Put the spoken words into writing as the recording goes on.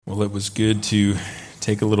Well, it was good to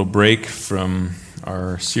take a little break from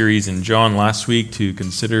our series in John last week to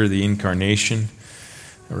consider the incarnation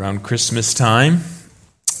around Christmas time.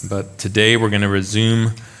 But today we're going to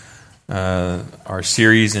resume our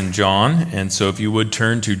series in John. And so if you would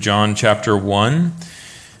turn to John chapter 1,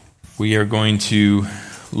 we are going to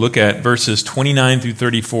look at verses 29 through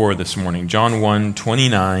 34 this morning. John 1,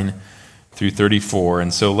 29 through 34.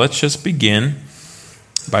 And so let's just begin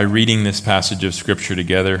by reading this passage of Scripture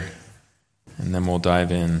together, and then we'll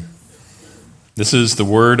dive in. This is the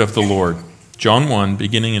word of the Lord. John 1,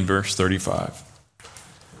 beginning in verse 35.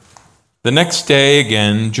 The next day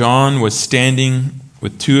again, John was standing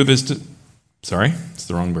with two of his... Sorry, it's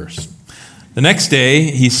the wrong verse. The next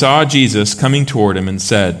day he saw Jesus coming toward him and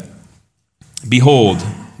said, "Behold,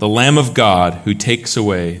 the Lamb of God who takes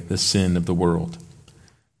away the sin of the world.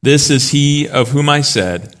 This is he of whom I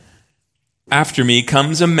said, 'After me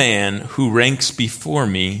comes a man who ranks before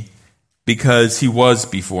me because he was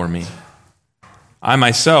before me.' I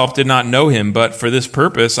myself did not know him, but for this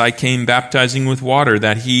purpose I came baptizing with water,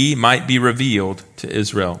 that he might be revealed to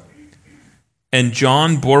Israel." And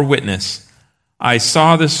John bore witness, "I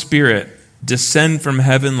saw the Spirit descend from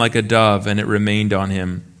heaven like a dove, and it remained on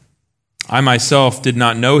him. I myself did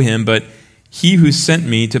not know him, but he who sent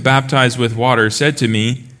me to baptize with water said to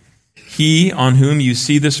me, 'He on whom you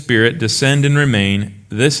see the Spirit descend and remain,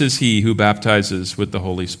 this is he who baptizes with the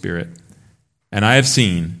Holy Spirit.' And I have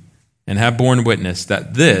seen and have borne witness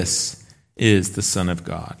that this is the Son of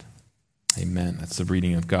God." Amen. That's the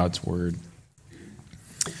reading of God's word.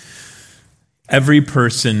 Every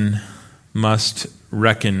person must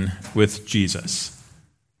reckon with Jesus.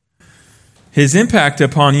 His impact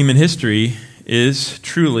upon human history is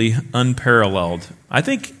truly unparalleled. I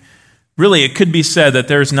think really it could be said that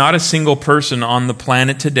there's not a single person on the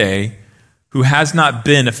planet today who has not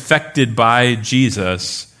been affected by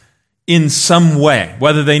Jesus in some way,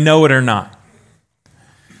 whether they know it or not.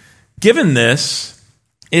 Given this,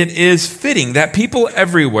 it is fitting that people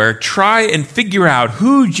everywhere try and figure out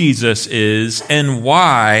who Jesus is and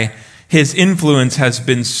why his influence has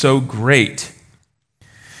been so great.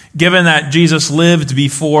 Given that Jesus lived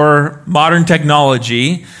before modern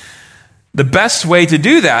technology, the best way to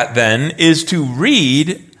do that then is to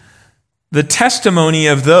read the testimony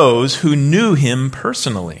of those who knew him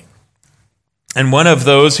personally. And one of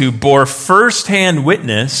those who bore firsthand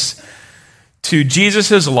witness to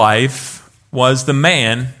Jesus' life was the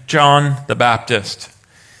man, John the Baptist.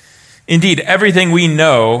 Indeed, everything we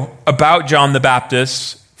know about John the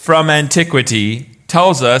Baptist from antiquity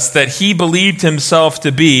tells us that he believed himself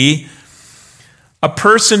to be a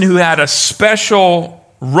person who had a special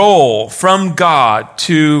role from God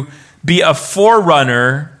to be a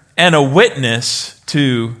forerunner and a witness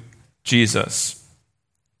to Jesus.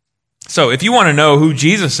 So if you want to know who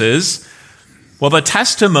Jesus is, well, the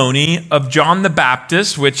testimony of John the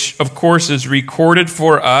Baptist, which of course is recorded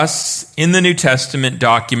for us in the New Testament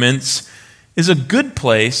documents, is a good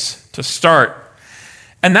place to start.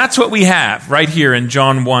 And that's what we have right here in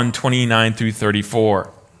John 1, 29 through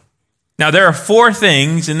 34. Now, there are four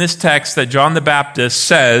things in this text that John the Baptist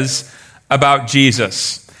says about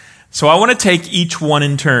Jesus. So I want to take each one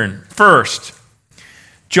in turn. First,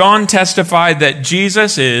 John testified that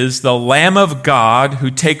Jesus is the Lamb of God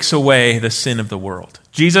who takes away the sin of the world.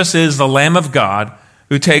 Jesus is the Lamb of God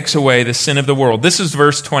who takes away the sin of the world. This is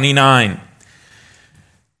verse 29.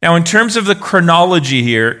 Now, in terms of the chronology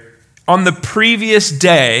here, on the previous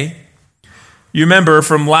day, you remember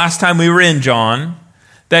from last time we were in John,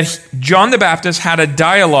 that John the Baptist had a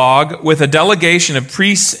dialogue with a delegation of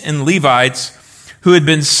priests and Levites who had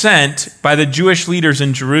been sent by the Jewish leaders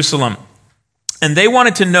in Jerusalem. And they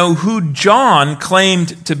wanted to know who John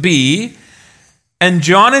claimed to be. And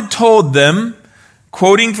John had told them,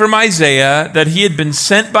 quoting from Isaiah, that he had been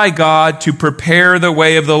sent by God to prepare the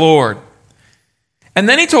way of the Lord. And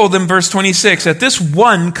then he told them, verse 26, that this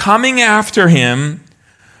one coming after him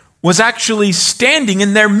was actually standing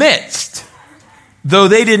in their midst, though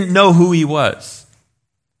they didn't know who he was.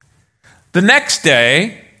 The next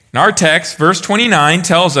day, in our text, verse 29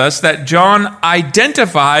 tells us that John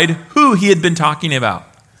identified who he had been talking about.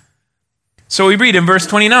 So we read in verse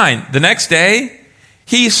 29, the next day,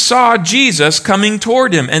 he saw Jesus coming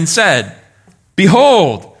toward him and said,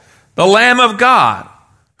 "Behold, the Lamb of God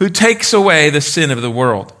who takes away the sin of the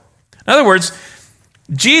world." In other words,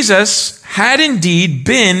 Jesus had indeed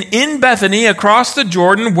been in Bethany across the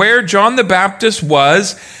Jordan where John the Baptist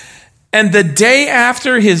was, and the day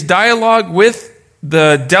after his dialogue with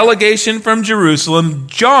the delegation from Jerusalem,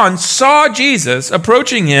 John saw Jesus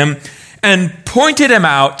approaching him and pointed him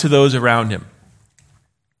out to those around him.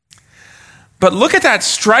 But look at that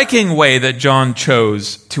striking way that John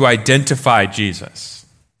chose to identify Jesus.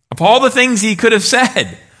 Of all the things he could have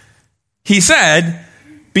said, he said,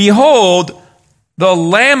 "Behold, the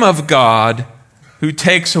Lamb of God who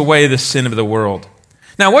takes away the sin of the world."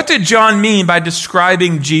 Now, what did John mean by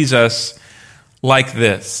describing Jesus like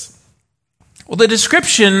this? Well, the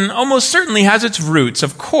description almost certainly has its roots,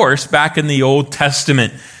 of course, back in the Old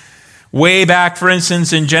Testament. Way back, for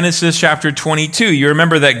instance, in Genesis chapter 22, you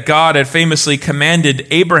remember that God had famously commanded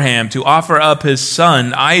Abraham to offer up his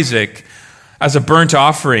son, Isaac, as a burnt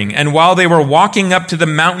offering. And while they were walking up to the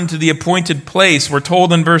mountain to the appointed place, we're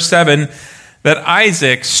told in verse 7 that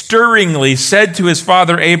Isaac stirringly said to his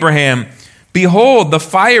father Abraham, "Behold, the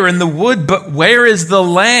fire and the wood, but where is the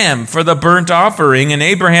lamb for the burnt offering?" And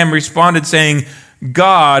Abraham responded, saying,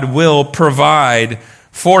 "God will provide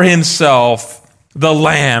for himself the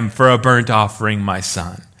lamb for a burnt offering, my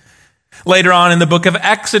son." Later on in the book of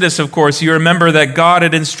Exodus, of course, you remember that God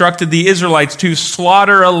had instructed the Israelites to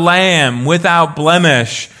slaughter a lamb without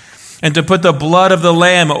blemish and to put the blood of the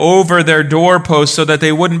lamb over their doorposts so that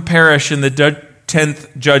they wouldn't perish in the 10th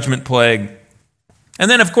judgment plague.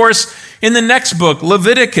 And then, of course, in the next book,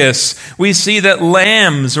 Leviticus, we see that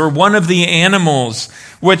lambs were one of the animals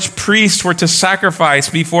which priests were to sacrifice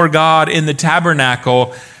before God in the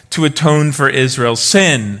tabernacle to atone for Israel's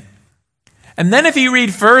sin. And then if you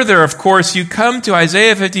read further, of course, you come to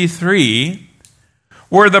Isaiah 53,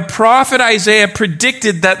 where the prophet Isaiah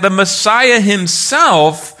predicted that the Messiah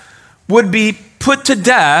himself would be put to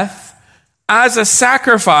death as a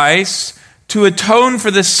sacrifice to atone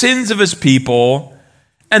for the sins of his people.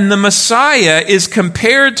 And the Messiah is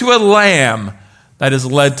compared to a lamb that is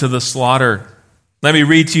led to the slaughter. Let me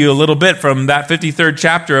read to you a little bit from that 53rd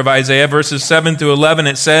chapter of Isaiah, verses 7 through 11.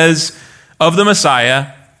 It says, "Of the Messiah,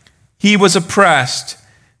 he was oppressed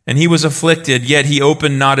and he was afflicted, yet he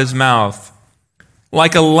opened not his mouth.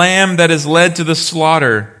 Like a lamb that is led to the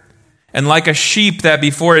slaughter, and like a sheep that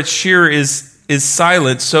before its shearer is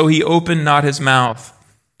silent, so he opened not his mouth.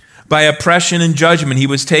 By oppression and judgment he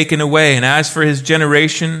was taken away. And as for his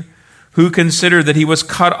generation, who considered that he was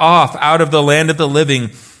cut off out of the land of the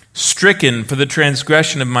living, stricken for the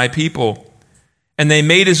transgression of my people. And they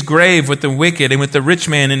made his grave with the wicked and with the rich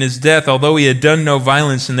man in his death, although he had done no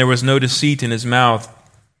violence and there was no deceit in his mouth.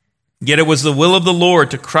 Yet it was the will of the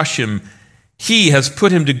Lord to crush him. He has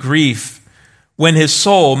put him to grief when his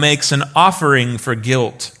soul makes an offering for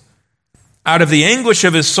guilt. Out of the anguish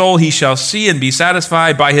of his soul he shall see and be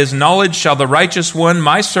satisfied. By his knowledge shall the righteous one,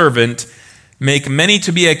 my servant, make many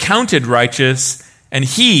to be accounted righteous, and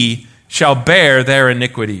he shall bear their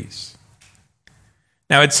iniquities."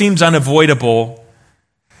 Now it seems unavoidable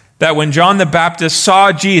that when John the Baptist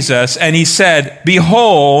saw Jesus and he said,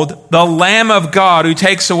 "Behold, the Lamb of God who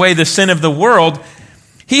takes away the sin of the world,"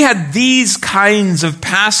 he had these kinds of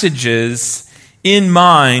passages in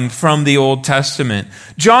mind from the Old Testament.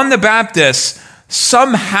 John the Baptist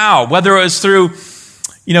somehow, whether it was through,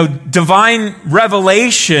 divine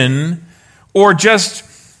revelation or just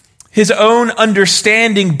his own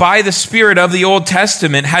understanding by the Spirit of the Old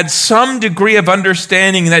Testament, had some degree of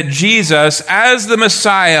understanding that Jesus, as the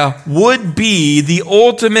Messiah, would be the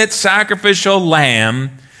ultimate sacrificial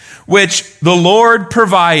lamb, which the Lord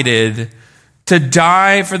provided to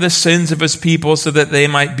die for the sins of his people so that they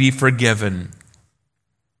might be forgiven.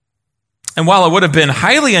 And while it would have been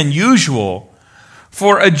highly unusual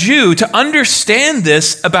for a Jew to understand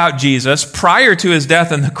this about Jesus prior to his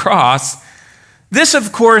death on the cross, this,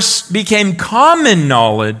 of course, became common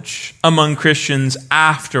knowledge among Christians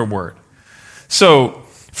afterward. So,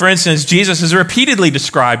 for instance, Jesus is repeatedly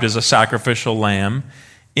described as a sacrificial lamb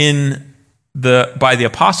by the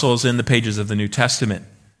apostles in the pages of the New Testament.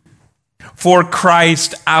 "For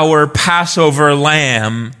Christ, our Passover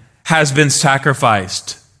lamb, has been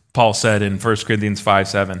sacrificed," Paul said in 1 Corinthians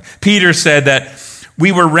 5:7. Peter said that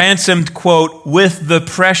we were ransomed, quote, "with the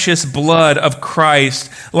precious blood of Christ,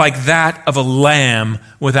 like that of a lamb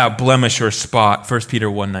without blemish or spot," 1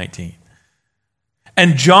 Peter 1:19.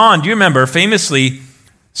 And John, do you remember, famously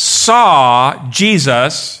saw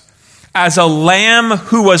Jesus as a lamb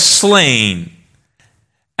who was slain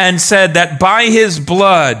and said that by his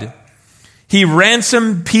blood he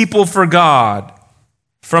ransomed people for God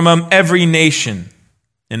from every nation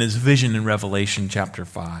in his vision in Revelation chapter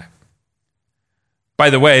 5. By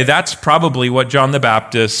the way, that's probably what John the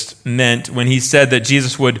Baptist meant when he said that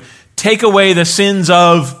Jesus would take away the sins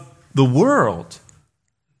of the world.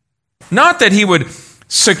 Not that he would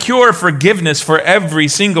secure forgiveness for every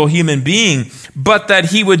single human being, but that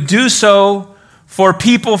he would do so for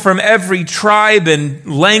people from every tribe and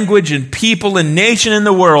language and people and nation in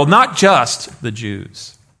the world, not just the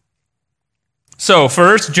Jews. So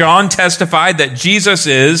first, John testified that Jesus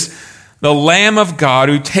is the Lamb of God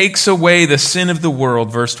who takes away the sin of the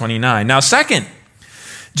world, verse 29. Now second,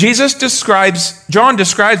 John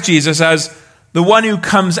describes Jesus as the one who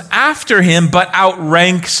comes after him but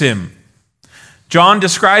outranks him. John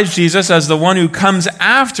describes Jesus as the one who comes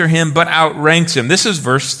after him but outranks him. This is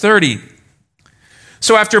verse 30.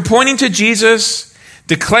 So after pointing to Jesus,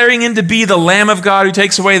 declaring him to be the Lamb of God who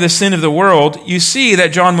takes away the sin of the world, you see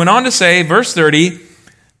that John went on to say, verse 30,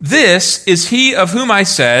 "This is he of whom I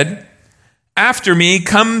said, 'After me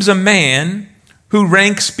comes a man who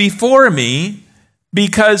ranks before me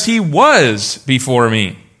because he was before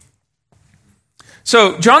me.'"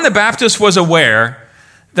 So John the Baptist was aware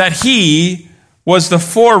that he was the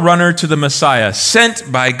forerunner to the Messiah,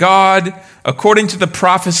 sent by God, according to the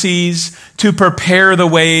prophecies, to prepare the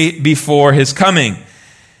way before his coming.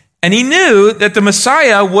 And he knew that the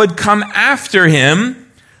Messiah would come after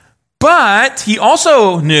him, but he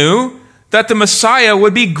also knew that the Messiah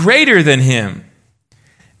would be greater than him.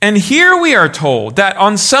 And here we are told that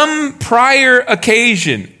on some prior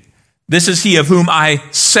occasion, this is he of whom I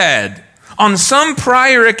said, on some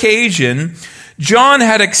prior occasion, John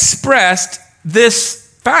had expressed this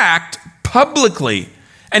fact publicly,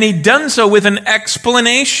 and he'd done so with an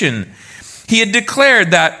explanation. He had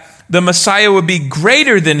declared that the Messiah would be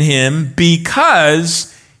greater than him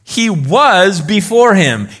because he was before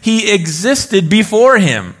him. He existed before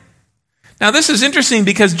him. Now, this is interesting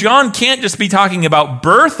because John can't just be talking about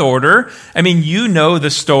birth order. I mean, you know the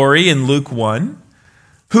story in Luke 1.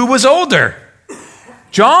 Who was older?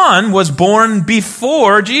 John was born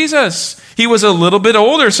before Jesus. He was a little bit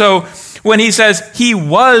older. So when he says he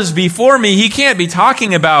was before me, he can't be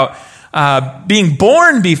talking about being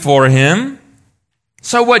born before him.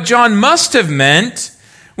 So what John must have meant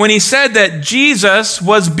when he said that Jesus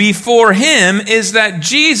was before him is that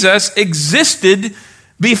Jesus existed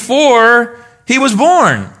before he was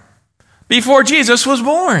born, before Jesus was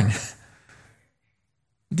born.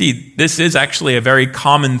 Indeed, this is actually a very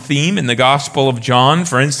common theme in the Gospel of John.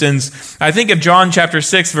 For instance, I think of John chapter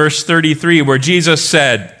 6, verse 33, where Jesus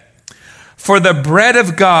said, "For the bread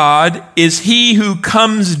of God is he who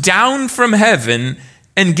comes down from heaven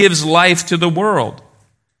and gives life to the world."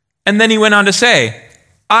 And then he went on to say,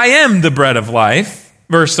 "I am the bread of life,"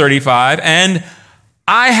 verse 35, and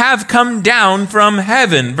 "I have come down from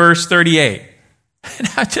heaven," verse 38.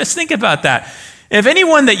 Now just think about that. If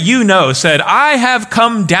anyone that you know said, "I have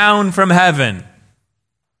come down from heaven,"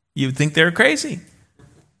 you'd think they're crazy.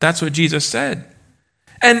 That's what Jesus said.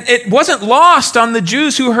 And it wasn't lost on the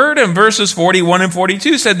Jews who heard him. Verses 41 and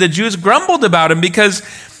 42 said the Jews grumbled about him because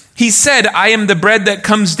he said, "I am the bread that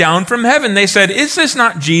comes down from heaven." They said, "Is this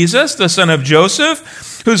not Jesus, the son of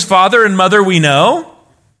Joseph, whose father and mother we know?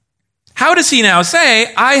 How does he now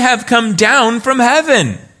say, 'I have come down from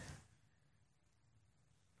heaven'?"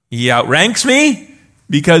 He outranks me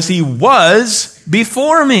because he was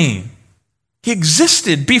before me. He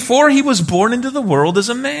existed before he was born into the world as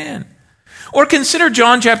a man. Or consider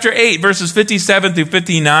John chapter 8, verses 57 through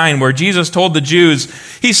 59, where Jesus told the Jews,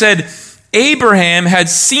 he said, "Abraham had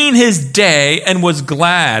seen his day and was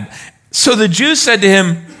glad." So the Jews said to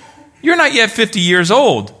him, "You're not yet 50 years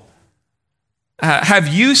old. Have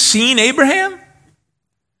you seen Abraham?"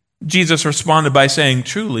 Jesus responded by saying,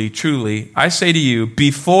 "Truly, truly, I say to you,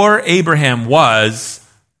 before Abraham was,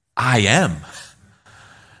 I am."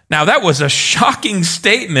 Now that was a shocking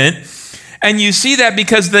statement. And you see that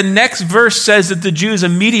because the next verse says that the Jews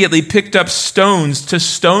immediately picked up stones to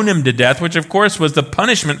stone him to death, which of course was the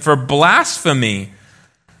punishment for blasphemy.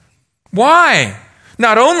 Why?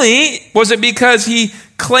 Not only was it because he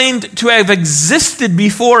claimed to have existed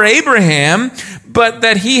before Abraham, but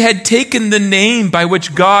that he had taken the name by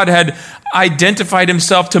which God had identified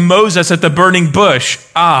himself to Moses at the burning bush.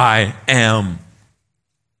 "I am."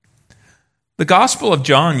 The Gospel of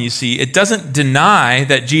John, you see, it doesn't deny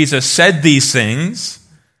that Jesus said these things,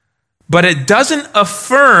 but it doesn't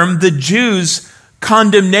affirm the Jews'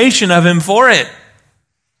 condemnation of him for it.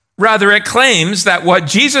 Rather, it claims that what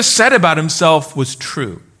Jesus said about himself was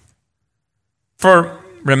true. For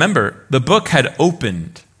remember, the book had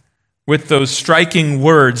opened with those striking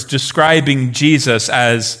words describing Jesus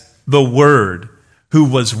as the Word who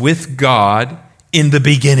was with God in the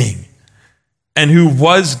beginning, and who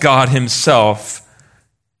was God himself,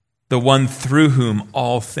 the one through whom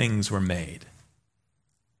all things were made.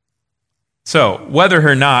 So, whether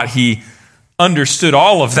or not he understood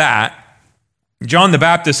all of that, John the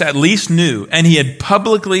Baptist at least knew, and he had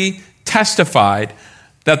publicly testified,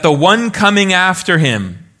 that the one coming after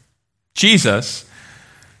him, Jesus,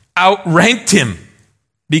 outranked him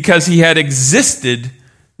because he had existed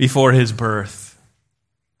before his birth.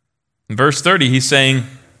 In verse 30, he's saying,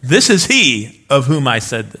 "This is he of whom I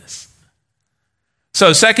said this."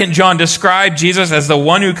 So 2 John described Jesus as the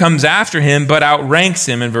one who comes after him, but outranks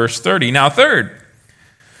him in verse 30. Now third,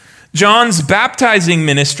 John's baptizing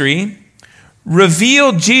ministry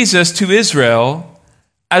revealed Jesus to Israel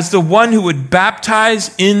as the one who would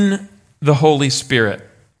baptize in the Holy Spirit.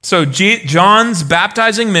 So John's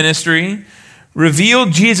baptizing ministry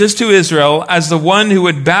revealed Jesus to Israel as the one who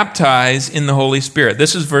would baptize in the Holy Spirit.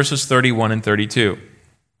 This is verses 31 and 32.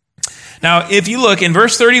 Now, if you look in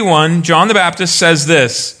verse 31, John the Baptist says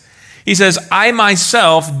this. He says, "I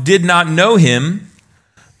myself did not know him,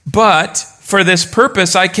 but for this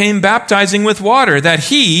purpose I came baptizing with water, that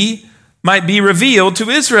he might be revealed to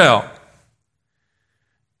Israel."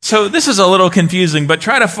 So this is a little confusing, but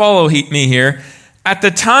try to follow me here. At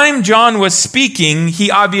the time John was speaking,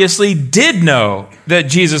 he obviously did know that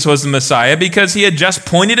Jesus was the Messiah because he had just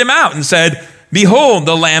pointed him out and said, "Behold,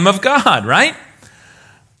 the Lamb of God," right?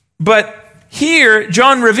 But here,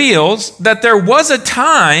 John reveals that there was a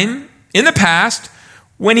time in the past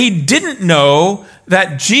when he didn't know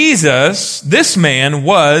that Jesus, this man,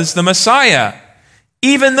 was the Messiah.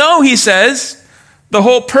 Even though, he says, the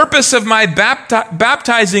whole purpose of my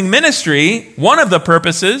baptizing ministry, one of the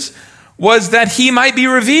purposes, was that he might be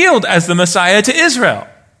revealed as the Messiah to Israel.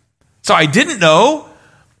 So I didn't know,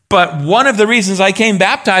 but one of the reasons I came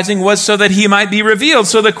baptizing was so that he might be revealed.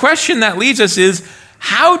 So the question that leaves us is,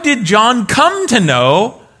 how did John come to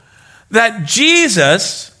know that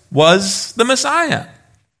Jesus was the Messiah,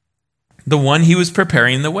 the one he was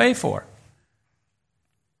preparing the way for?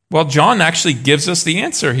 Well, John actually gives us the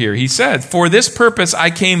answer here. He said, "For this purpose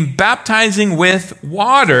I came baptizing with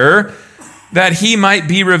water, that he might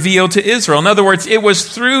be revealed to Israel." In other words, it was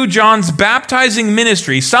through John's baptizing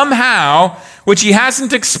ministry, somehow, which he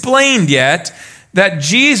hasn't explained yet, that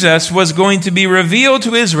Jesus was going to be revealed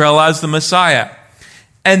to Israel as the Messiah.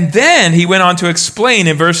 And then he went on to explain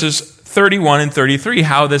in verses 31 and 33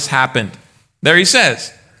 how this happened. There he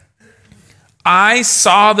says, "I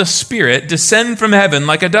saw the Spirit descend from heaven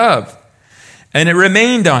like a dove, and it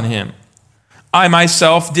remained on him. I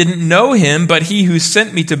myself didn't know him, but he who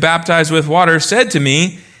sent me to baptize with water said to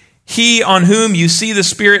me, 'He on whom you see the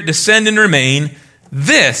Spirit descend and remain,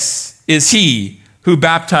 this is he who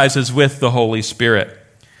baptizes with the Holy Spirit.'"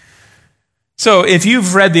 So if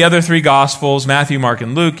you've read the other three Gospels, Matthew, Mark,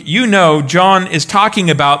 and Luke, you know John is talking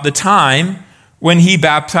about the time when he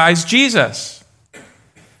baptized Jesus.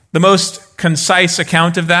 The most concise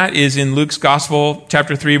account of that is in Luke's Gospel,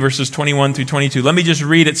 chapter 3, verses 21 through 22. Let me just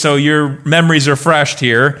read it so your memories are refreshed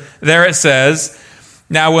here. There it says,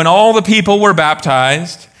 "Now when all the people were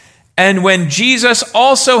baptized, and when Jesus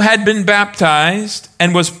also had been baptized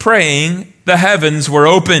and was praying, the heavens were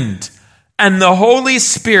opened, and the Holy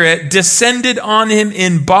Spirit descended on him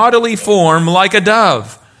in bodily form like a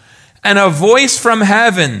dove. And a voice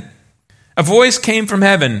came from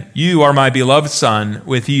heaven, 'You are my beloved Son,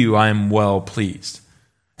 with you I am well pleased.'"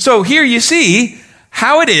 So here you see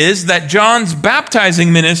how it is that John's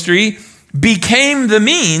baptizing ministry became the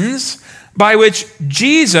means by which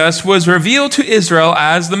Jesus was revealed to Israel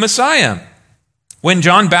as the Messiah. When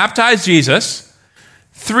John baptized Jesus,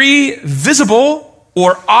 three visible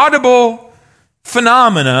or audible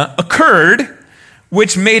phenomena occurred,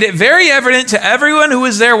 which made it very evident to everyone who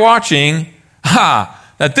was there watching,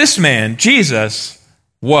 that this man, Jesus,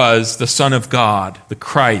 was the Son of God, the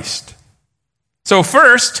Christ. So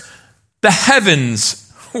first, the heavens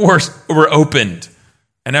were opened,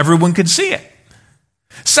 and everyone could see it.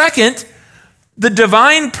 Second, the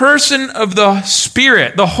divine person of the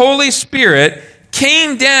Spirit, the Holy Spirit,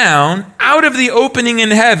 came down out of the opening in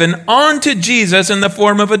heaven onto Jesus in the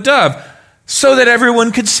form of a dove, so that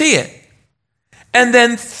everyone could see it. And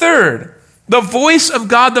then third, the voice of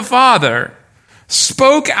God the Father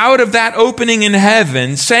spoke out of that opening in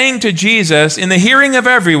heaven, saying to Jesus in the hearing of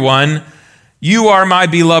everyone, "You are my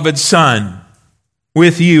beloved Son.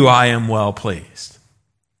 With you I am well pleased."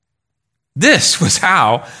 This was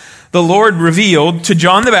how the Lord revealed to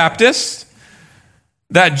John the Baptist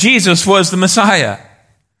that Jesus was the Messiah,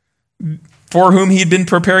 for whom he'd been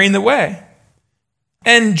preparing the way.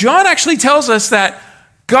 And John actually tells us that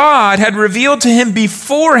God had revealed to him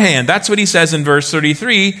beforehand, that's what he says in verse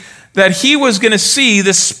 33, that he was going to see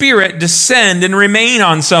the Spirit descend and remain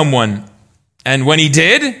on someone. And when he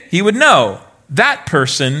did, he would know that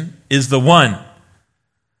person is the one.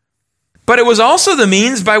 But it was also the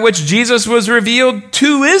means by which Jesus was revealed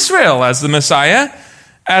to Israel as the Messiah.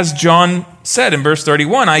 As John said in verse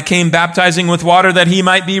 31, "I came baptizing with water that he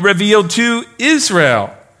might be revealed to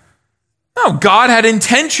Israel." No, God had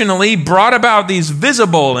intentionally brought about these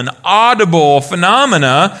visible and audible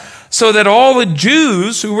phenomena so that all the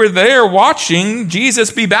Jews who were there watching Jesus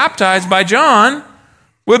be baptized by John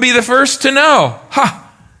would be the first to know,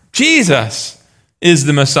 Jesus is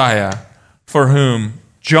the Messiah for whom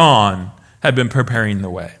John had been preparing the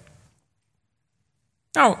way.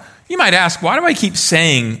 Now, you might ask, why do I keep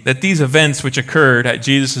saying that these events which occurred at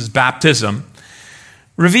Jesus' baptism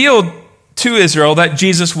revealed to Israel that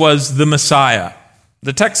Jesus was the Messiah?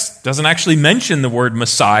 The text doesn't actually mention the word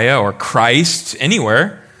Messiah or Christ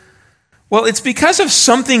anywhere. Well, it's because of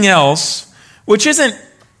something else which isn't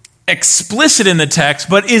explicit in the text,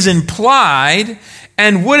 but is implied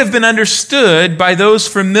and would have been understood by those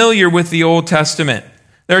familiar with the Old Testament.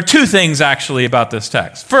 There are two things actually about this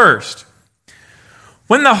text. First,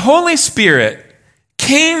 when the Holy Spirit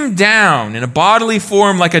came down in a bodily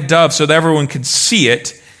form like a dove so that everyone could see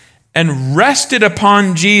it and rested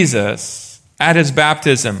upon Jesus at his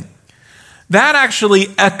baptism, that actually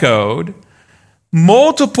echoed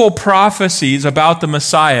multiple prophecies about the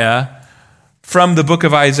Messiah from the book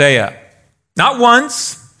of Isaiah. Not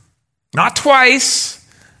once, not twice,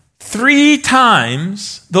 3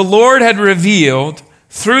 times the Lord had revealed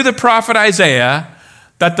through the prophet Isaiah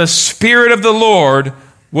that the Spirit of the Lord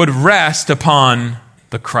would rest upon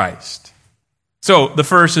the Christ. So the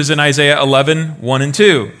first is in Isaiah 11, 1 and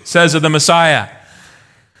 2. It says of the Messiah,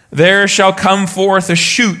 "There shall come forth a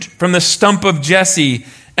shoot from the stump of Jesse,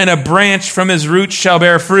 and a branch from his roots shall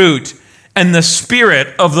bear fruit, and the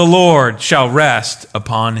Spirit of the Lord shall rest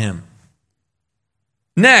upon him."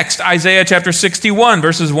 Next, Isaiah chapter 61,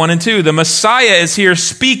 verses 1 and 2. The Messiah is here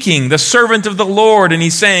speaking, the servant of the Lord, and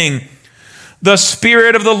he's saying, "The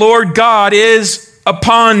Spirit of the Lord God is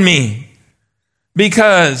upon me,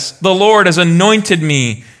 because the Lord has anointed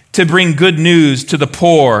me to bring good news to the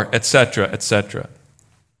poor," etc., etc.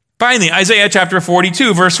 Finally, Isaiah chapter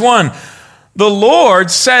 42, verse 1. The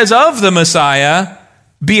Lord says of the Messiah,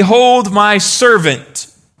 "Behold my servant,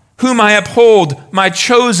 whom I uphold, my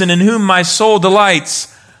chosen, in whom my soul delights.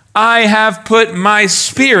 I have put my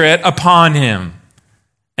Spirit upon him,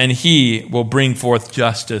 and he will bring forth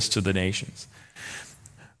justice to the nations."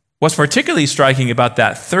 What's particularly striking about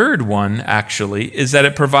that third one, actually, is that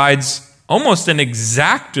it provides almost an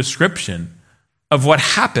exact description of what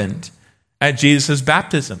happened at Jesus'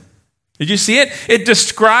 baptism. Did you see it? It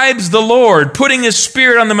describes the Lord putting his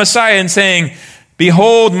Spirit on the Messiah and saying,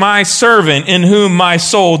 "Behold my servant in whom my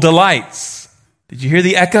soul delights." Did you hear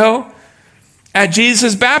the echo? At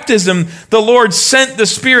Jesus' baptism, the Lord sent the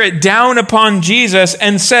Spirit down upon Jesus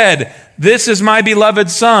and said, "This is my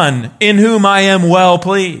beloved Son, in whom I am well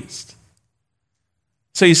pleased."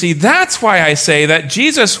 So you see, that's why I say that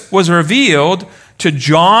Jesus was revealed to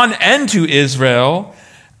John and to Israel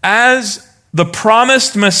as the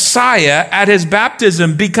promised Messiah at his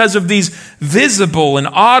baptism, because of these visible and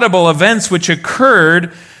audible events which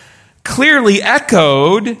occurred, clearly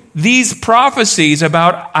echoed these prophecies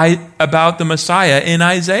about the Messiah in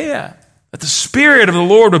Isaiah, that the Spirit of the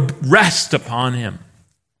Lord would rest upon him.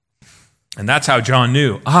 And that's how John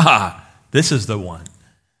knew, this is the one.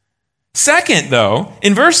 Second, though,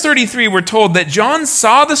 in verse 33, we're told that John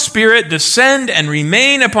saw the Spirit descend and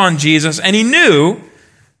remain upon Jesus, and he knew,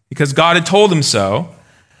 because God had told him so,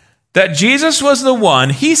 that Jesus was the one,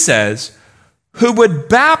 he says, who would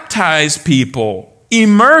baptize people,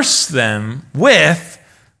 immerse them with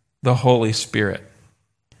the Holy Spirit.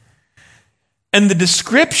 And the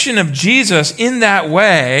description of Jesus in that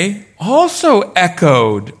way also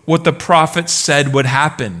echoed what the prophets said would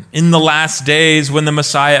happen in the last days when the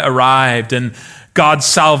Messiah arrived and God's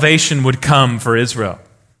salvation would come for Israel.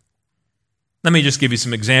 Let me just give you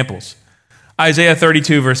some examples. Isaiah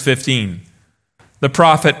 32, verse 15. The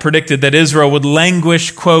prophet predicted that Israel would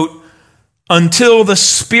languish, quote, "until the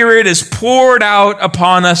Spirit is poured out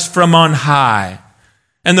upon us from on high,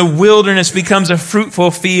 and the wilderness becomes a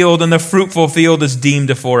fruitful field, and the fruitful field is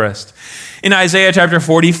deemed a forest." In Isaiah chapter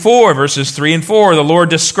 44, verses 3 and 4, the Lord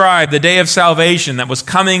described the day of salvation that was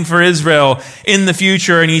coming for Israel in the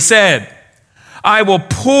future, and he said, "I will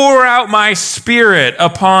pour out my Spirit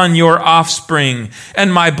upon your offspring,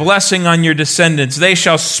 and my blessing on your descendants. They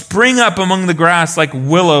shall spring up among the grass like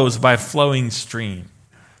willows by flowing stream."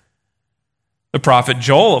 The prophet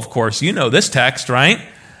Joel, of course, you know this text, right?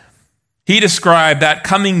 He described that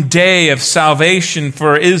coming day of salvation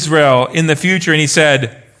for Israel in the future, and he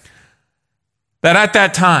said that at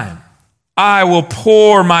that time, I will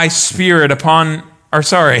pour my Spirit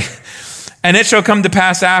and it shall come to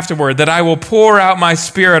pass afterward that I will pour out my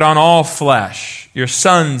Spirit on all flesh. Your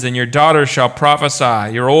sons and your daughters shall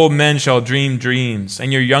prophesy, your old men shall dream dreams,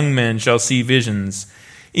 and your young men shall see visions.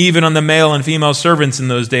 Even on the male and female servants in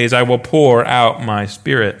those days I will pour out my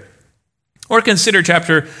Spirit. Or consider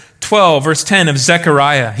chapter 12, verse 10 of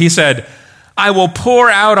Zechariah. He said, I will pour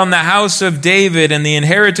out on the house of David and the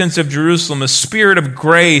inheritance of Jerusalem a spirit of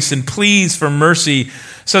grace and pleas for mercy,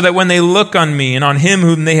 so that when they look on me and on him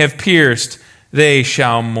whom they have pierced, they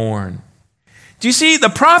shall mourn. Do you see, the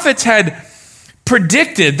prophets had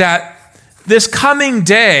predicted that this coming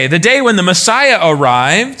day, the day when the Messiah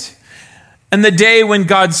arrived, and the day when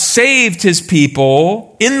God saved his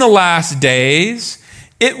people in the last days,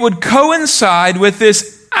 it would coincide with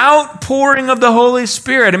this outpouring of the Holy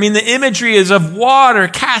Spirit. I mean, the imagery is of water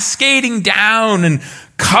cascading down and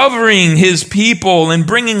covering his people and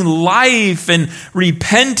bringing life and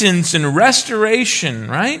repentance and restoration,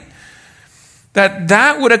 right?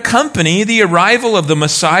 That would accompany the arrival of the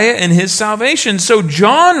Messiah and his salvation. So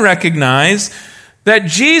John recognized that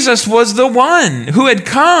Jesus was the one who had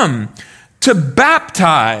come to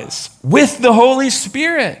baptize with the Holy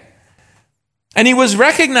Spirit. And he was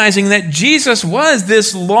recognizing that Jesus was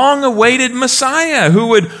this long-awaited Messiah who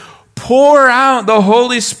would pour out the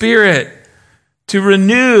Holy Spirit to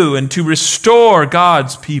renew and to restore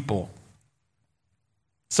God's people.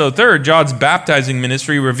 So third, John's baptizing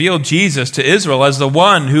ministry revealed Jesus to Israel as the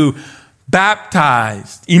one who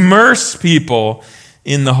baptized, immersed people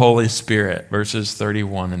in the Holy Spirit, verses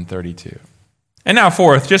 31 and 32. And now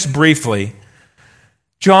fourth, just briefly,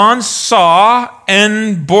 John saw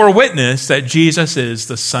and bore witness that Jesus is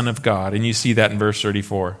the Son of God. And you see that in verse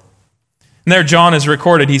 34. And there John is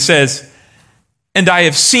recorded. He says, and I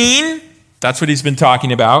have seen, that's what he's been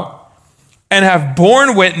talking about, and have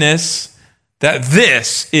borne witness that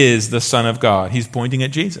this is the Son of God. He's pointing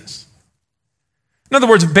at Jesus. In other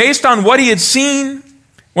words, based on what he had seen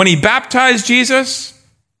when he baptized Jesus,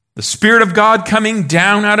 the Spirit of God coming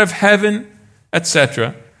down out of heaven,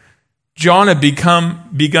 etc., John had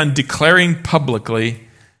begun declaring publicly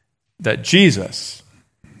that Jesus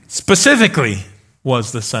specifically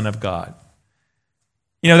was the Son of God.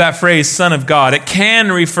 You know, that phrase, Son of God, it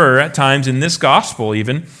can refer at times in this gospel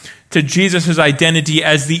even to Jesus' identity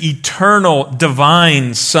as the eternal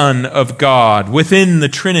divine Son of God within the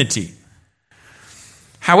Trinity.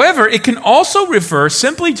 However, it can also refer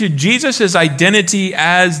simply to Jesus' identity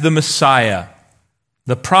as the Messiah,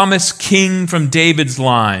 the promised king from David's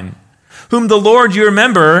line, whom the Lord, you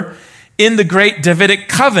remember, in the great Davidic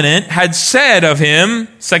covenant had said of him,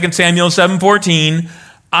 2 Samuel 7:14,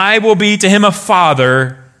 I will be to him a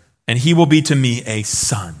father, and he will be to me a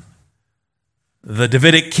son. The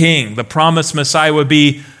Davidic king, the promised Messiah, would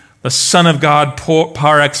be the Son of God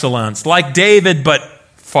par excellence, like David, but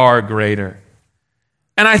far greater.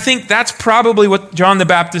 And I think that's probably what John the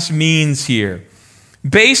Baptist means here.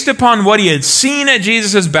 Based upon what he had seen at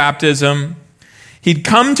Jesus' baptism, he'd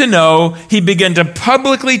come to know, he began to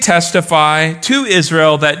publicly testify to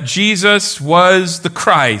Israel that Jesus was the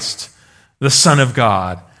Christ, the Son of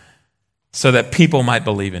God, so that people might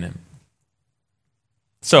believe in him.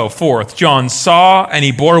 So, fourth, John saw and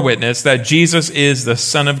he bore witness that Jesus is the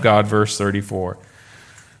Son of God, verse 34.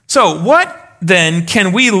 So, what then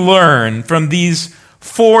can we learn from these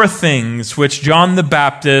four things which John the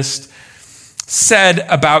Baptist said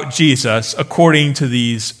about Jesus according to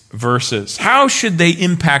these verses? How should they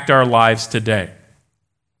impact our lives today?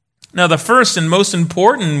 Now, the first and most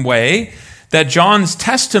important way that John's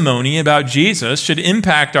testimony about Jesus should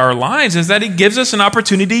impact our lives is that he gives us an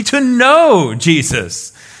opportunity to know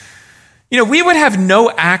Jesus. You know, we would have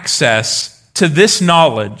no access to this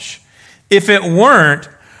knowledge if it weren't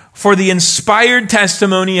for the inspired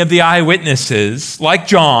testimony of the eyewitnesses, like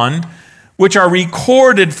John, which are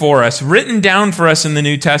recorded for us, written down for us in the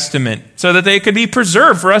New Testament, so that they could be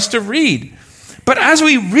preserved for us to read. But as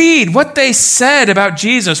we read what they said about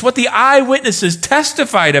Jesus, what the eyewitnesses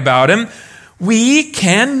testified about him, we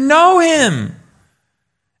can know him.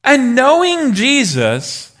 And knowing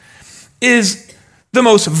Jesus is the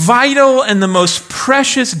most vital and the most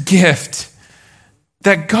precious gift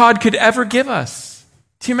that God could ever give us.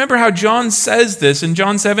 Do you remember how John says this in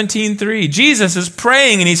John 17:3? Jesus is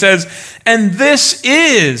praying and he says, and this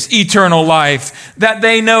is eternal life, that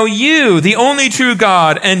they know you, the only true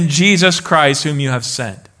God, and Jesus Christ whom you have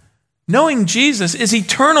sent. Knowing Jesus is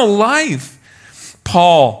eternal life.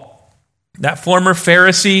 Paul, that former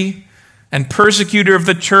Pharisee and persecutor of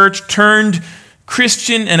the church, turned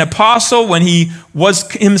Christian and apostle when he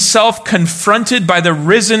was himself confronted by the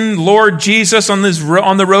risen Lord Jesus on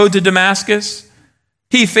the road to Damascus.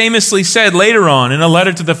 He famously said later on in a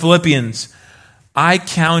letter to the Philippians, I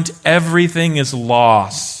count everything as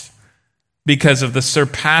loss because of the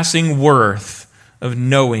surpassing worth of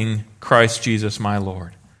knowing Christ Jesus my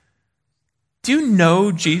Lord. Do you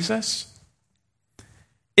know Jesus?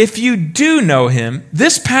 If you do know him,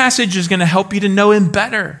 this passage is going to help you to know him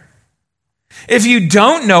better. If you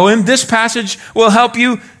don't know him, this passage will help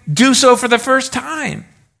you do so for the first time.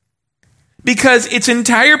 Because its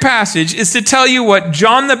entire passage is to tell you what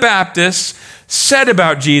John the Baptist said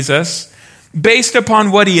about Jesus based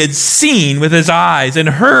upon what he had seen with his eyes and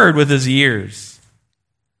heard with his ears.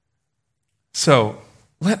 So,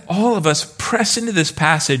 let all of us press into this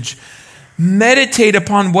passage, meditate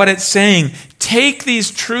upon what it's saying, take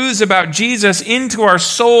these truths about Jesus into our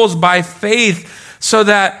souls by faith so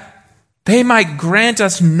that they might grant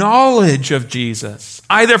us knowledge of Jesus,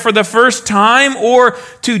 either for the first time or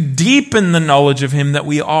to deepen the knowledge of him that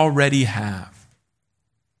we already have.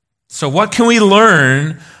 So what can we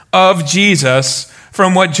learn of Jesus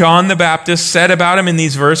from what John the Baptist said about him in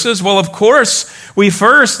these verses? Well, of course, we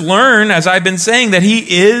first learn, as I've been saying, that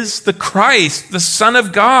he is the Christ, the Son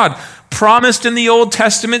of God, promised in the Old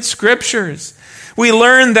Testament scriptures. We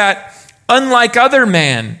learn that, unlike other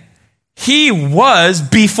men, he was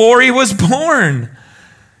before he was born.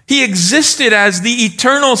 He existed as the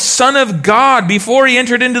eternal Son of God before he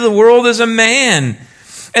entered into the world as a man.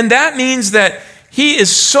 And that means that he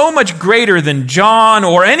is so much greater than John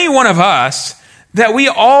or any one of us that we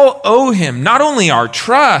all owe him not only our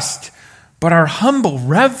trust, but our humble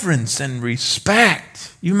reverence and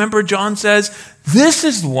respect. You remember John says, "This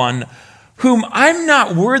is one whom I'm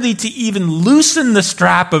not worthy to even loosen the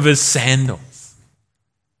strap of his sandals."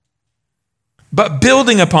 But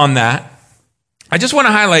building upon that, I just want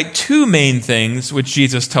to highlight two main things which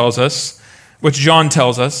Jesus tells us, which John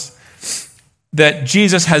tells us, that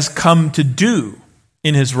Jesus has come to do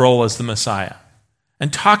in his role as the Messiah,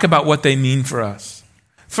 and talk about what they mean for us.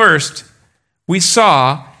 First, we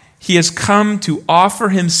saw he has come to offer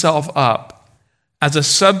himself up as a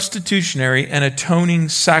substitutionary and atoning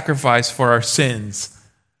sacrifice for our sins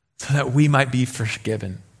so that we might be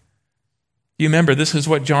forgiven. You remember, this is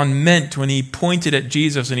what John meant when he pointed at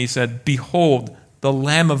Jesus and he said, "Behold, the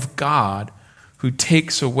Lamb of God who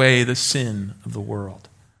takes away the sin of the world."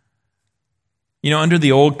 You know, under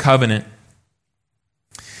the Old Covenant,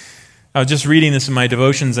 I was just reading this in my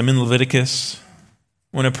devotions. I'm in Leviticus.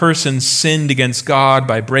 When a person sinned against God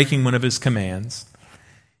by breaking one of his commands,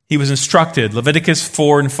 he was instructed, Leviticus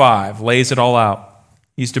 4 and 5 lays it all out.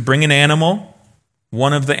 He used to bring an animal.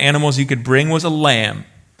 One of the animals he could bring was a lamb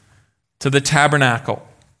to the tabernacle,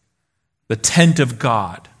 the tent of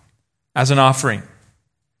God, as an offering.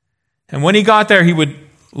 And when he got there, he would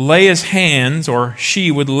lay his hands, or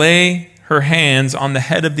she would lay her hands on the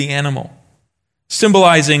head of the animal,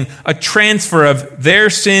 symbolizing a transfer of their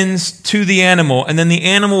sins to the animal, and then the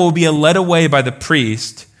animal will be led away by the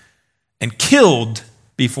priest and killed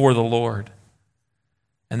before the Lord.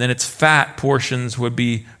 And then its fat portions would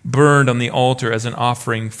be burned on the altar as an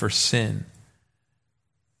offering for sin.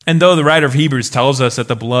 And though the writer of Hebrews tells us that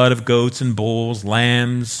the blood of goats and bulls,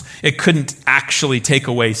 lambs, it couldn't actually take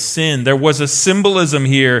away sin, there was a symbolism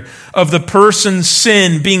here of the person's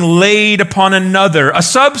sin being laid upon another, a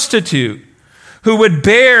substitute, who would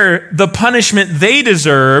bear the punishment they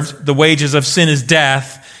deserved, the wages of sin is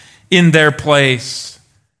death, in their place.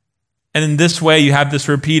 And in this way, you have this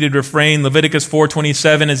repeated refrain. Leviticus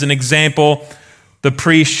 4:27 is an example. The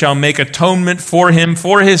priest shall make atonement for him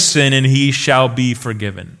for his sin, and he shall be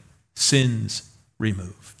forgiven. Sins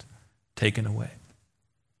removed, taken away.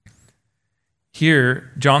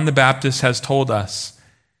 Here, John the Baptist has told us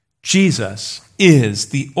Jesus is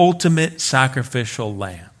the ultimate sacrificial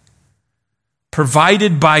lamb,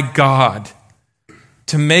 provided by God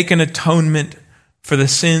to make an atonement for the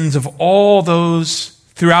sins of all those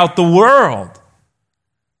throughout the world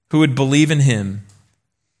who would believe in him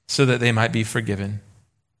so that they might be forgiven.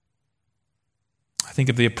 I think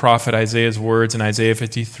of the prophet Isaiah's words in Isaiah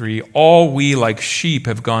 53, "All we like sheep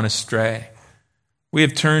have gone astray. We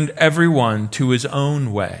have turned everyone to his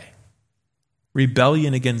own way,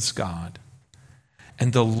 rebellion against God.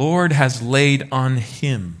 And the Lord has laid on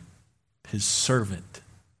him, his servant,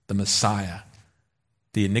 the Messiah,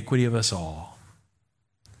 the iniquity of us all."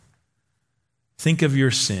 Think of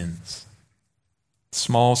your sins,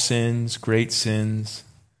 small sins, great sins,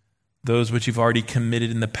 those which you've already committed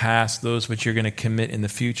in the past, those which you're going to commit in the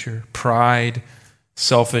future. Pride,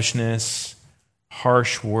 selfishness,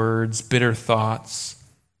 harsh words, bitter thoughts,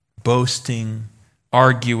 boasting,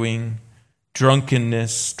 arguing,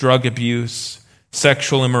 drunkenness, drug abuse,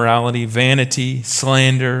 sexual immorality, vanity,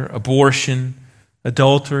 slander, abortion,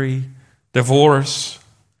 adultery, divorce,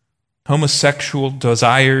 homosexual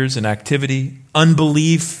desires and activity,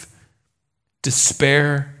 unbelief,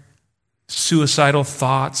 despair, suicidal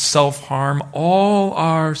thoughts, self-harm, all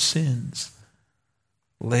our sins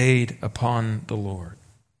laid upon the Lord,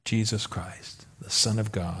 Jesus Christ, the Son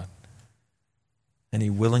of God. and he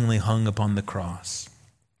willingly hung upon the cross.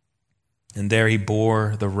 And there he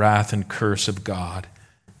bore the wrath and curse of God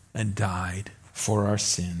and died for our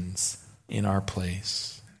sins in our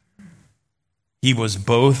place. He was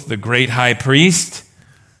both the great high priest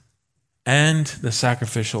and the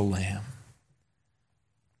sacrificial lamb.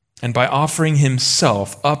 And by offering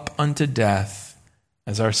himself up unto death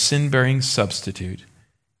as our sin-bearing substitute,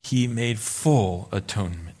 he made full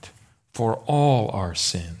atonement for all our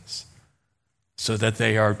sins, so that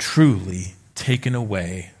they are truly taken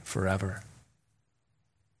away forever.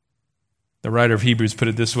 The writer of Hebrews put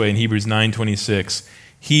it this way in Hebrews 9:26,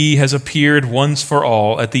 he has appeared once for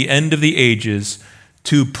all at the end of the ages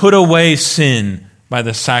to put away sin by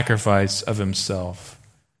the sacrifice of himself.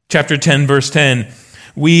 Chapter 10, verse 10,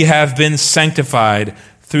 we have been sanctified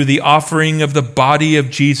through the offering of the body of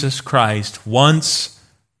Jesus Christ once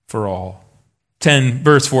for all. 10,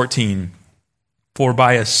 verse 14, for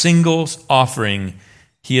by a single offering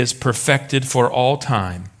he has perfected for all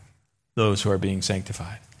time those who are being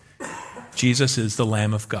sanctified. Jesus is the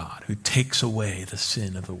Lamb of God who takes away the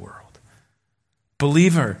sin of the world.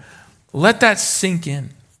 Believer, let that sink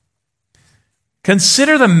in.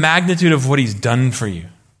 Consider the magnitude of what he's done for you.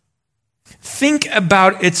 Think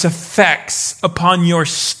about its effects upon your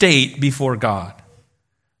state before God.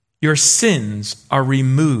 Your sins are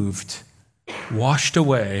removed, washed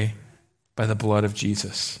away by the blood of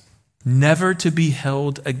Jesus, never to be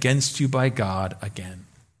held against you by God again.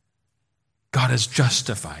 God has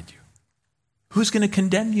justified you. Who's going to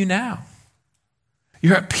condemn you now?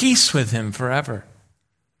 You're at peace with him forever.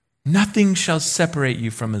 Nothing shall separate you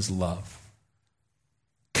from his love.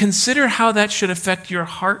 Consider how that should affect your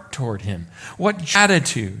heart toward him. What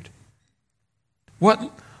attitude,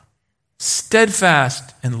 what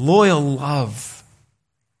steadfast and loyal love,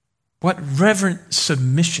 what reverent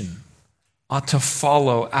submission ought to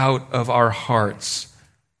follow out of our hearts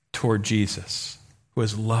toward Jesus, who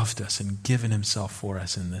has loved us and given himself for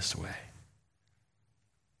us in this way.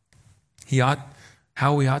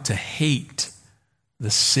 How we ought to hate the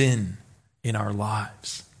sin in our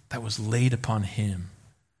lives that was laid upon him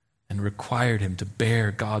and required him to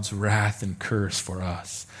bear God's wrath and curse for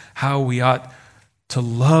us. How we ought to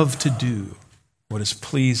love to do what is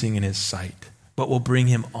pleasing in his sight, what will bring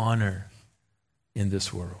him honor in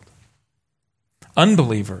this world.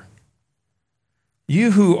 Unbeliever,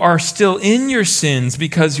 you who are still in your sins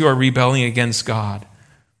because you are rebelling against God,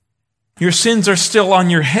 your sins are still on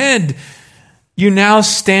your head. You now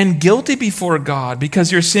stand guilty before God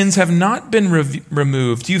because your sins have not been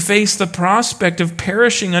removed. You face the prospect of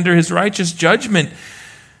perishing under his righteous judgment.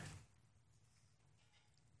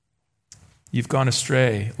 You've gone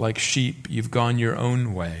astray like sheep. You've gone your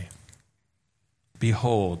own way.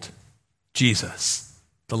 Behold, Jesus,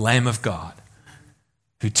 the Lamb of God,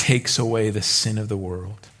 who takes away the sin of the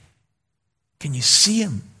world. Can you see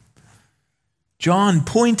him? John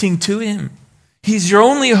pointing to him. He's your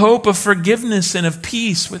only hope of forgiveness and of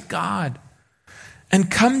peace with God. And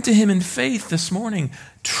come to him in faith this morning,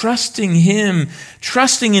 trusting him,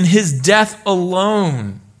 trusting in his death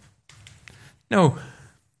alone. No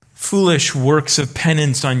foolish works of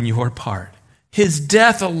penance on your part. His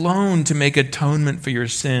death alone to make atonement for your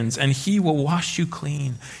sins, and he will wash you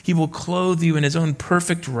clean. He will clothe you in his own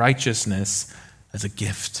perfect righteousness as a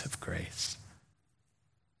gift of grace.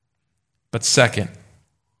 But second,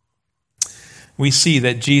 we see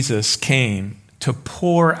that Jesus came to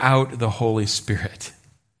pour out the Holy Spirit,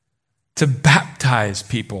 to baptize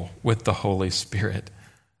people with the Holy Spirit.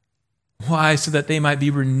 Why? So that they might be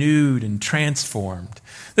renewed and transformed.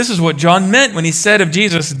 This is what John meant when he said of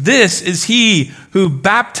Jesus, this is he who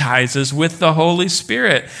baptizes with the Holy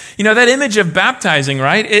Spirit. You know, that image of baptizing,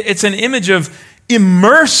 right? It's an image of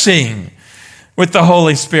immersing with the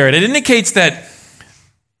Holy Spirit. It indicates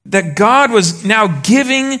that God was now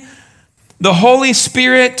giving the Holy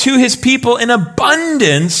Spirit to his people in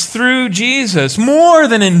abundance through Jesus, more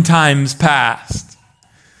than in times past.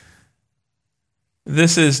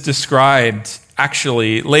 This is described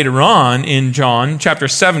actually later on in John chapter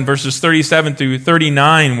 7, verses 37 through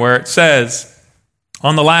 39, where it says,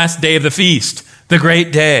 on the last day of the feast, the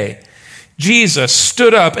great day, Jesus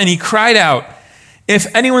stood up and he cried out, if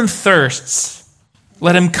anyone thirsts,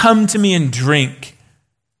 let him come to me and drink.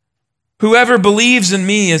 Whoever believes in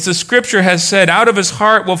me, as the scripture has said, out of his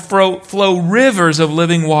heart will flow rivers of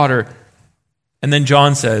living water. And then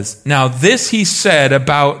John says, now this he said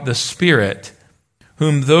about the Spirit,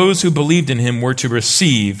 whom those who believed in him were to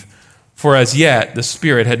receive, for as yet the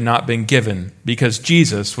Spirit had not been given, because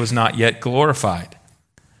Jesus was not yet glorified.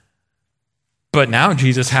 But now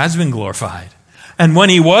Jesus has been glorified. And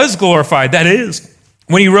when he was glorified, that is,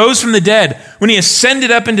 When he rose from the dead, when he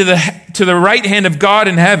ascended up into to the right hand of God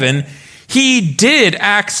in heaven, he did,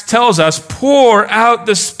 Acts tells us, pour out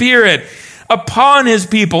the Spirit upon his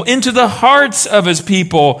people, into the hearts of his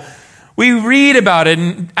people. We read about it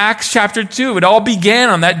in Acts chapter 2. It all began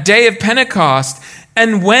on that day of Pentecost.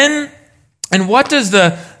 And what does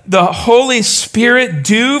the Holy Spirit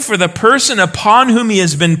do for the person upon whom he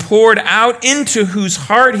has been poured out, into whose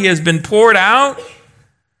heart he has been poured out?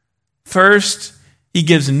 First, he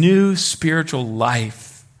gives new spiritual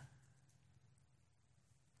life.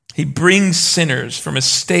 He brings sinners from a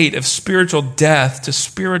state of spiritual death to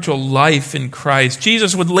spiritual life in Christ.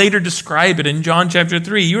 Jesus would later describe it in John chapter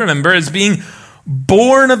 3, you remember, as being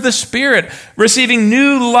born of the Spirit, receiving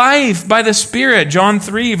new life by the Spirit, John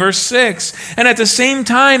 3, verse 6. And at the same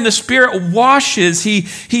time, the Spirit washes, he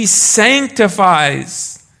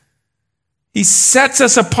sanctifies. He sets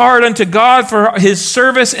us apart unto God for his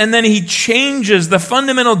service, and then he changes the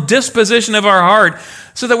fundamental disposition of our heart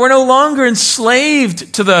so that we're no longer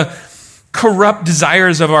enslaved to the corrupt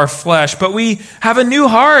desires of our flesh, but we have a new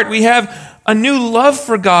heart. We have a new love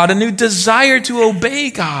for God, a new desire to obey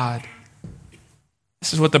God.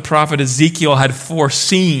 This is what the prophet Ezekiel had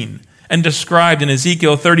foreseen and described in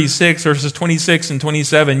Ezekiel 36, verses 26 and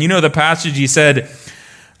 27. You know the passage. He said,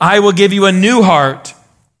 I will give you a new heart,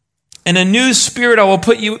 and a new spirit I will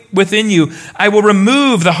put within you. I will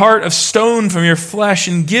remove the heart of stone from your flesh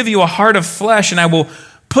and give you a heart of flesh, and I will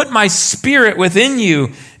put my spirit within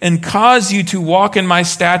you and cause you to walk in my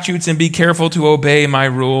statutes and be careful to obey my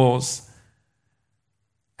rules.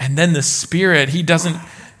 And then the Spirit, he doesn't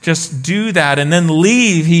just do that and then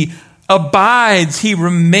leave. He abides, he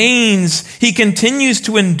remains, he continues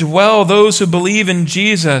to indwell those who believe in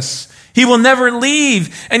Jesus. He will never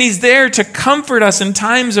leave, and he's there to comfort us in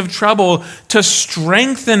times of trouble, to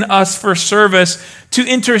strengthen us for service, to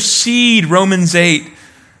intercede, Romans 8,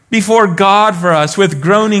 before God for us with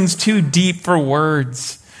groanings too deep for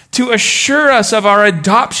words, to assure us of our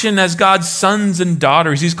adoption as God's sons and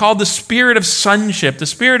daughters. He's called the Spirit of sonship, the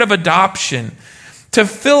Spirit of adoption, to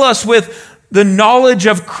fill us with the knowledge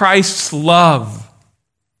of Christ's love,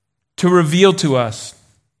 to reveal to us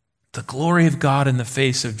the glory of God in the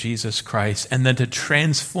face of Jesus Christ, and then to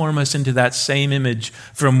transform us into that same image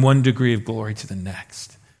from one degree of glory to the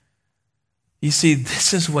next. You see,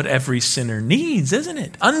 this is what every sinner needs, isn't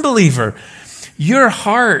it? Unbeliever, your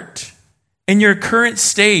heart in your current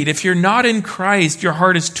state, if you're not in Christ, your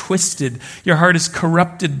heart is twisted, your heart is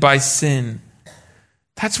corrupted by sin.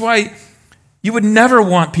 That's why you would never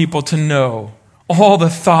want people to know all the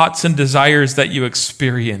thoughts and desires that you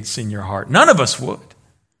experience in your heart. None of us would.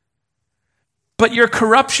 But your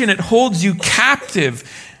corruption, it holds you captive.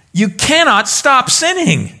 You cannot stop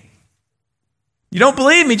sinning. You don't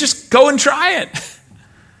believe me? Just go and try it.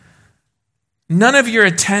 None of your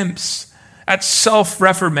attempts at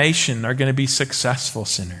self-reformation are going to be successful,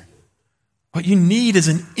 sinner. What you need is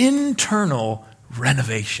an internal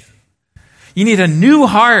renovation. You need a new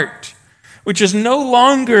heart, which is no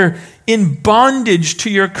longer in bondage to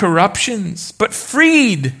your corruptions, but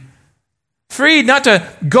freed. Freed not to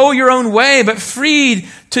go your own way, but freed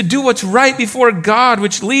to do what's right before God,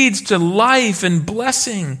 which leads to life and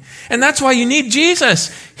blessing. And that's why you need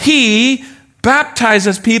Jesus. He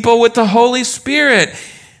baptizes people with the Holy Spirit,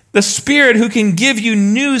 the Spirit who can give you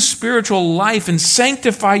new spiritual life and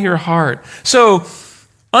sanctify your heart. So,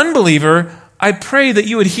 unbeliever, I pray that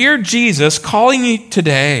you would hear Jesus calling you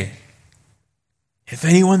today. If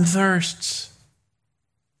anyone thirsts,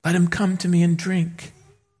 let him come to me and drink.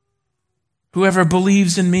 Whoever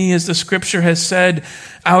believes in me, as the scripture has said,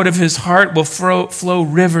 out of his heart will flow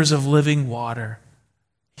rivers of living water.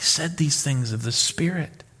 He said these things of the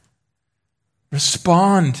Spirit.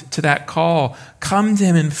 Respond to that call. Come to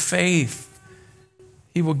him in faith.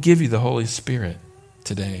 He will give you the Holy Spirit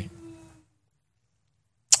today.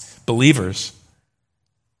 Believers,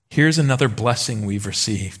 here's another blessing we've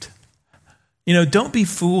received. Don't be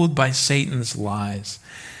fooled by Satan's lies.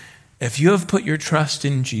 If you have put your trust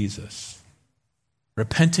in Jesus,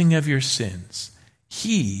 repenting of your sins,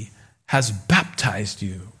 he has baptized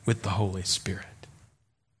you with the Holy Spirit.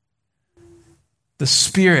 The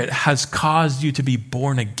Spirit has caused you to be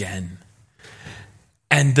born again.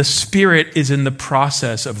 And the Spirit is in the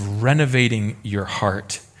process of renovating your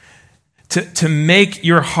heart, to make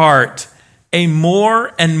your heart a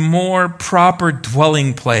more and more proper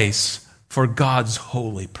dwelling place for God's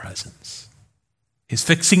holy presence. He's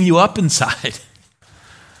fixing you up inside.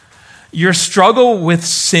 Your struggle with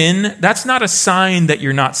sin, that's not a sign that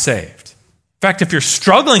you're not saved. In fact, if you're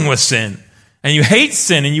struggling with sin and you hate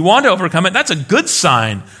sin and you want to overcome it, that's a good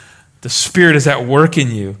sign. The Spirit is at work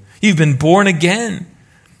in you. You've been born again.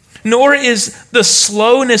 Nor is the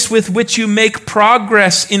slowness with which you make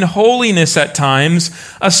progress in holiness at times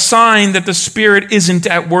a sign that the Spirit isn't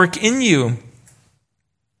at work in you.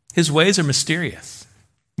 His ways are mysterious.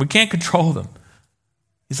 We can't control them.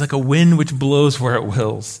 He's like a wind which blows where it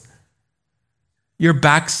wills. Your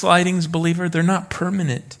backslidings, believer, they're not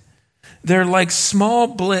permanent. They're like small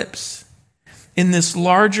blips in this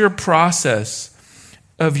larger process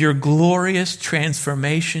of your glorious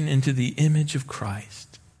transformation into the image of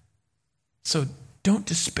Christ. So don't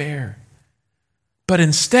despair. But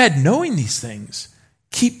instead, knowing these things,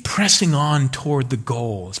 keep pressing on toward the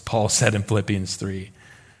goal, as Paul said in Philippians 3.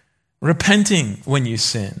 Repenting when you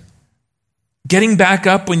sin. Getting back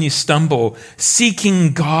up when you stumble.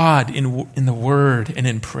 Seeking God in the Word and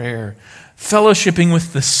in prayer. Fellowshipping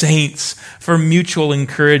with the saints for mutual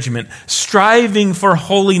encouragement. Striving for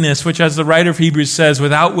holiness, which, as the writer of Hebrews says,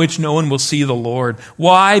 without which no one will see the Lord.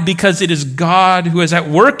 Why? Because it is God who is at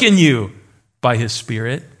work in you by His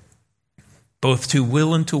Spirit, both to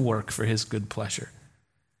will and to work for His good pleasure.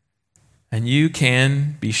 And you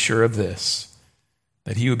can be sure of this,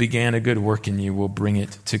 that He who began a good work in you will bring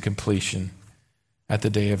it to completion at the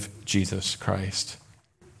day of Jesus Christ.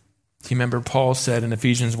 Do you remember Paul said in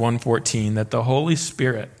Ephesians 1:14 that the Holy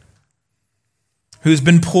Spirit, who's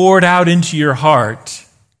been poured out into your heart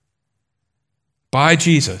by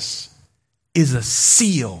Jesus, is a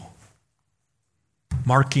seal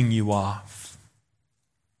marking you off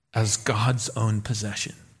as God's own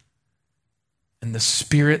possession. And the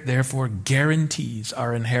Spirit, therefore, guarantees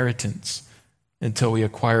our inheritance until we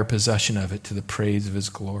acquire possession of it to the praise of His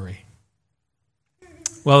glory.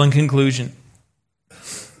 Well, in conclusion,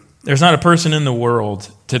 there's not a person in the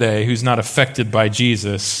world today who's not affected by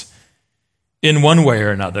Jesus in one way or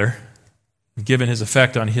another, given His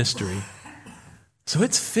effect on history. So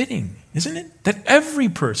it's fitting, isn't it, that every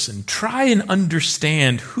person try and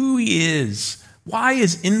understand who He is, why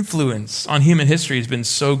His influence on human history has been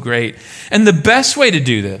so great. And the best way to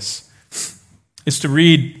do this is to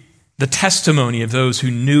read the testimony of those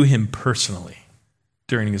who knew Him personally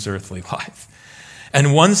during His earthly life.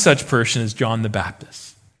 And one such person is John the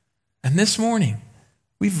Baptist. And this morning,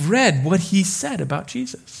 we've read what he said about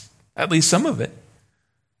Jesus, at least some of it.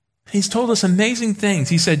 He's told us amazing things.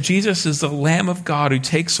 He said Jesus is the Lamb of God who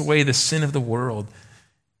takes away the sin of the world.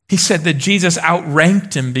 He said that Jesus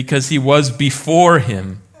outranked Him because He was before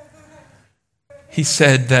Him. He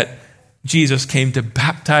said that Jesus came to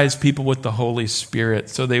baptize people with the Holy Spirit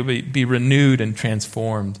so they would be renewed and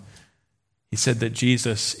transformed. He said that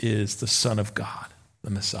Jesus is the Son of God, the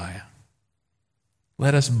Messiah.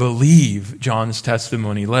 Let us believe John's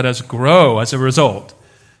testimony. Let us grow as a result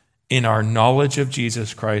in our knowledge of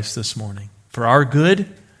Jesus Christ this morning, for our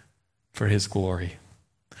good, for His glory.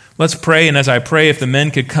 Let's pray, and as I pray, if the men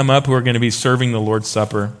could come up who are going to be serving the Lord's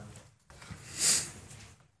Supper.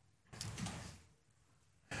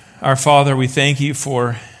 Our Father, we thank You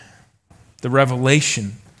for the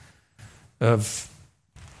revelation of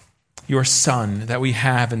Your Son that we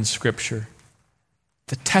have in Scripture.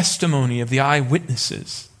 The testimony of the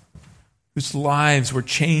eyewitnesses whose lives were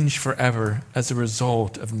changed forever as a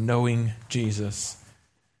result of knowing Jesus.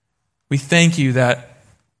 We thank You that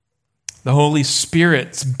the Holy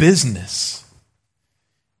Spirit's business,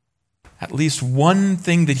 at least one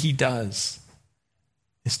thing that He does,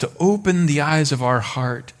 is to open the eyes of our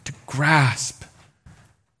heart to grasp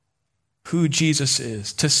who Jesus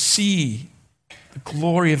is, to see the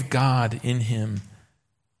glory of God in Him.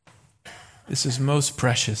 This is most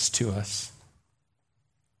precious to us.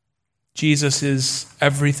 Jesus is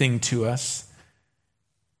everything to us.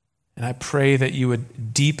 And I pray that You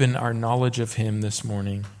would deepen our knowledge of Him this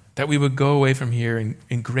morning, that we would go away from here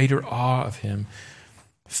in greater awe of Him,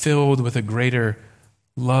 filled with a greater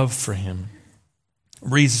love for Him,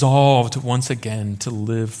 resolved once again to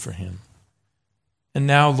live for Him. And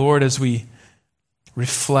now, Lord, as we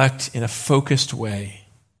reflect in a focused way,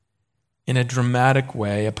 in a dramatic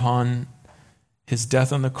way upon His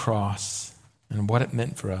death on the cross and what it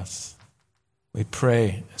meant for us, we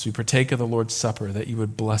pray as we partake of the Lord's Supper that You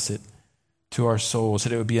would bless it to our souls,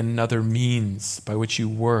 that it would be another means by which You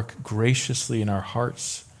work graciously in our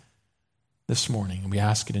hearts this morning. And we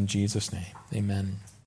ask it in Jesus' name. Amen.